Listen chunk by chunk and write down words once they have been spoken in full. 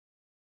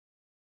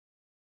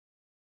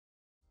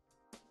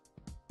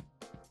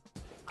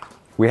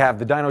We have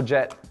the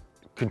Dynojet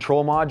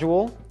control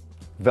module,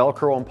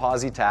 Velcro and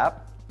posi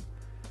tap,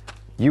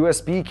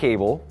 USB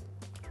cable,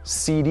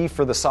 CD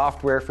for the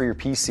software for your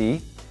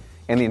PC,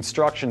 and the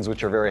instructions,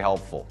 which are very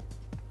helpful.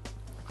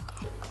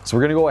 So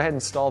we're going to go ahead and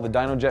install the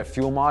Dynojet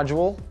fuel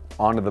module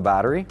onto the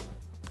battery.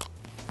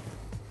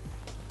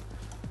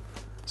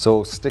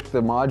 So stick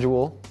the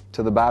module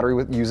to the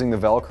battery using the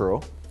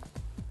Velcro.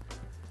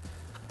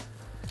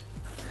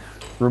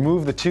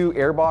 Remove the two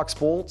airbox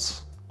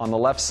bolts on the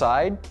left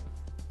side,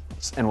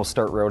 and we'll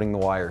start routing the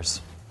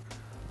wires.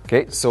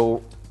 Okay,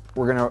 so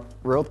we're going to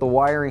route the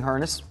wiring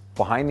harness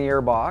behind the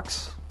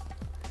airbox,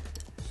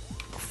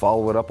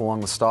 follow it up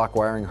along the stock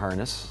wiring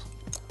harness.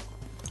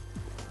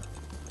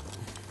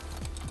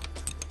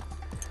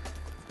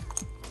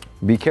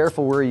 Be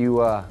careful where you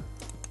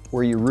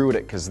route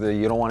it, because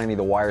you don't want any of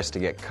the wires to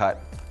get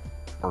cut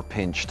or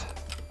pinched.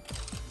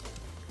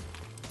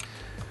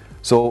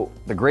 So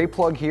the gray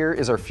plug here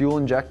is our fuel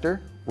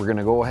injector. We're going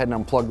to go ahead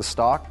and unplug the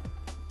stock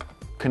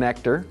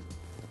connector,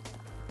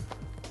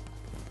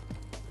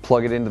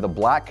 plug it into the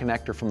black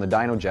connector from the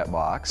Dynojet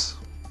box,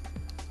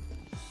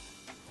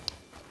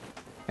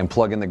 and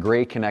plug in the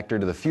gray connector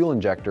to the fuel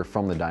injector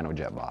from the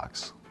Dynojet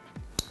box.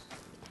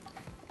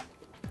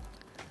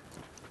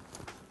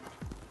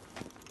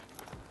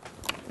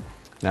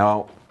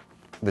 Now,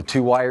 the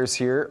two wires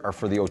here are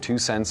for the O2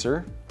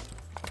 sensor,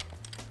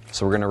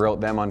 so we're going to route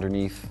them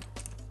underneath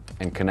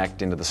and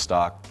connect into the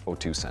stock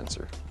O2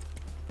 sensor.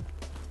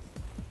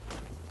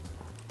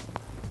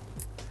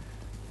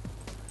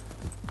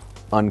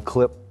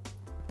 Unclip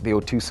the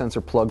O2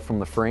 sensor plug from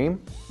the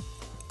frame.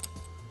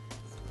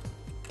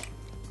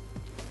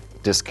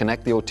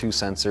 Disconnect the O2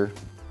 sensor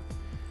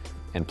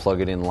and plug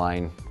it in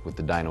line with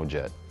the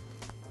Dynojet.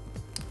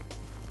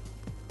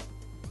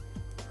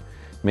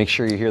 Make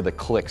sure you hear the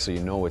click so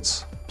you know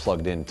it's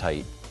plugged in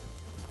tight.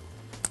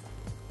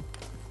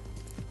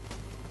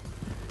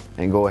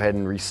 And go ahead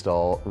and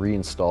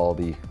reinstall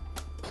the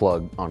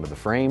plug onto the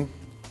frame.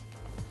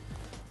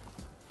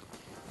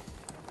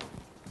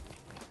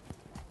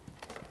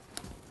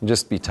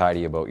 Just be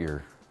tidy about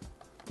your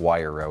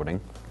wire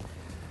routing.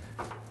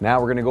 Now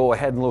we're going to go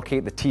ahead and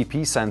locate the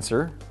TP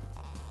sensor,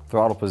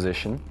 throttle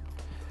position,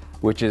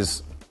 which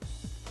is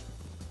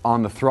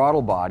on the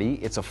throttle body.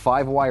 It's a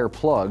 5-wire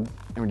plug,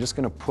 and we're just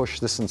going to push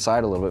this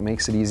inside a little bit. It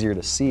makes it easier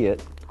to see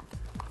it.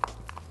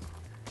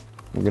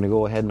 We're going to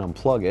go ahead and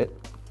unplug it.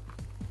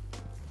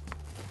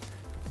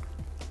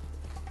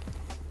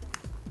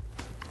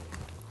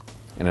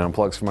 And it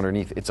unplugs from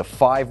underneath. It's a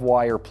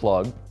 5-wire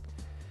plug,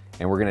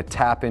 and we're going to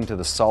tap into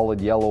the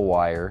solid yellow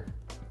wire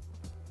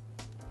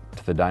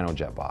to the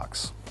Dynojet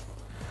box.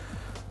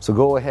 So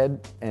go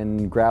ahead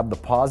and grab the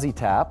posi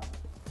tap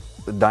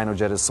the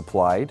Dynojet is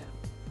supplied.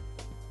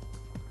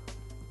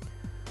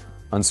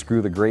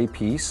 Unscrew the gray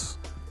piece,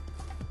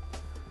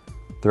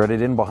 thread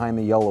it in behind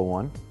the yellow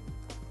one.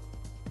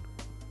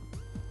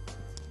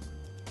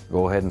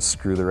 Go ahead and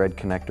screw the red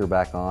connector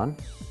back on.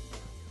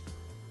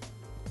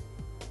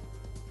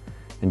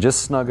 And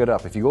just snug it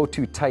up. If you go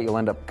too tight, you'll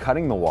end up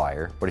cutting the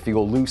wire, but if you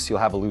go loose, you'll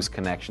have a loose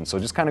connection. So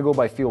just kind of go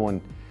by feel and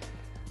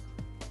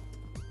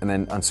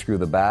then unscrew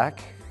the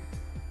back.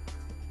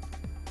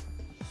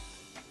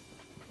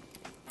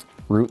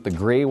 Route the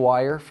gray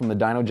wire from the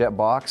Dynojet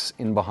box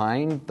in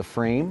behind the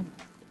frame.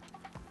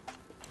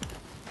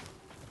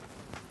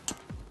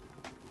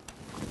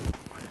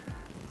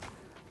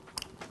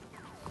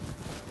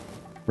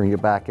 Bring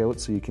it back out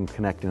so you can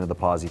connect into the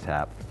posi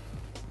tap.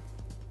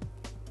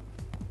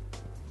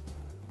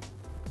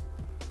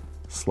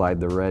 Slide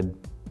the red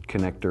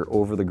connector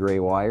over the gray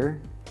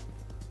wire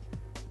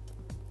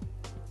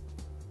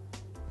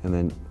and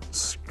then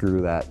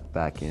screw that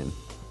back in.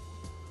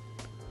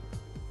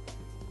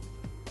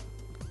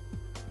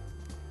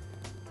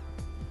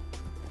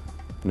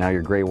 Now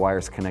your gray wire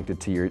is connected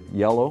to your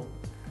yellow.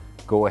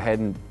 Go ahead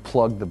and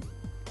plug the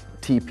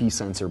TP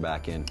sensor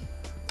back in.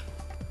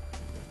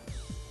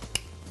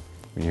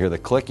 When you hear the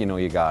click, you know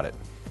you got it.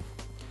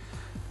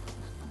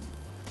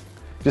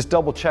 Just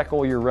double check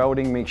all your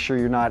routing, make sure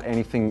you're not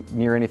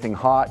near anything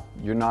hot,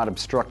 you're not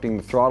obstructing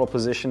the throttle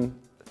position.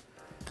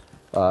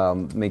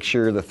 Make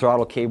sure the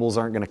throttle cables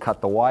aren't going to cut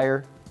the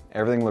wire.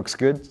 Everything looks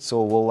good,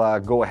 so we'll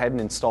go ahead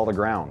and install the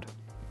ground.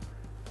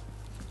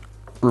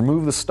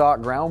 Remove the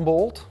stock ground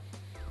bolt.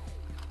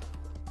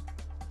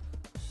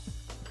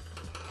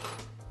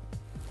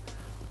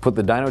 Put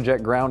the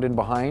Dynojet ground in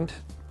behind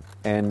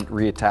and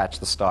reattach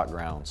the stock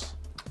grounds.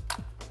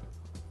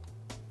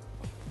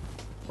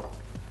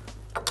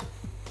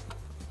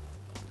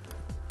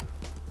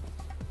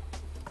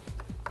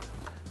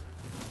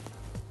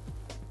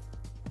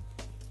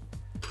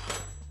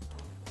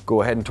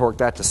 Go ahead and torque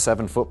that to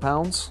 7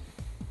 foot-pounds.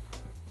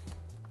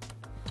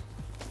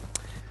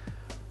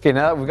 Okay,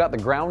 now that we've got the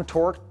ground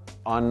torqued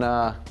on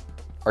our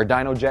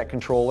Dynojet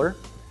controller,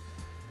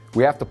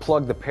 we have to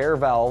plug the pair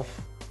valve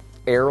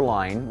air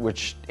line,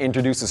 which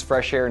introduces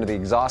fresh air into the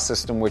exhaust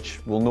system,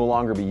 which will no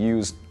longer be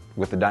used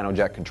with the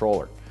Dynojet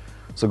controller.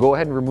 So go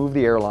ahead and remove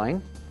the air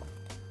line.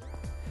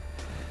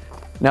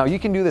 Now you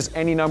can do this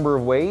any number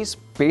of ways,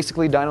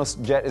 Basically,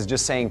 Dynojet is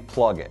just saying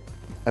plug it.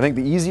 I think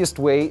the easiest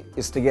way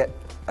is to get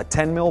a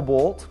 10 mil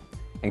bolt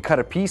and cut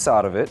a piece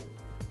out of it,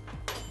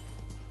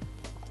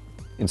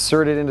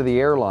 insert it into the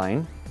air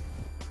line,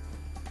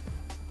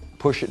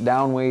 push it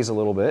downways a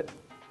little bit.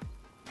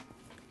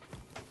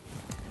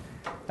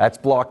 That's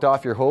blocked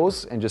off your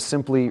hose, and just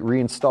simply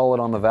reinstall it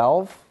on the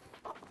valve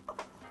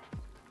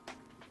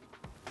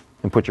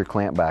and put your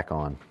clamp back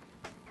on.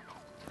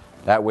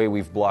 That way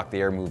we've blocked the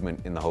air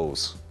movement in the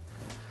hose.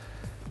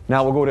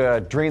 Now we'll go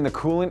to drain the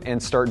coolant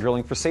and start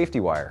drilling for safety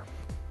wire.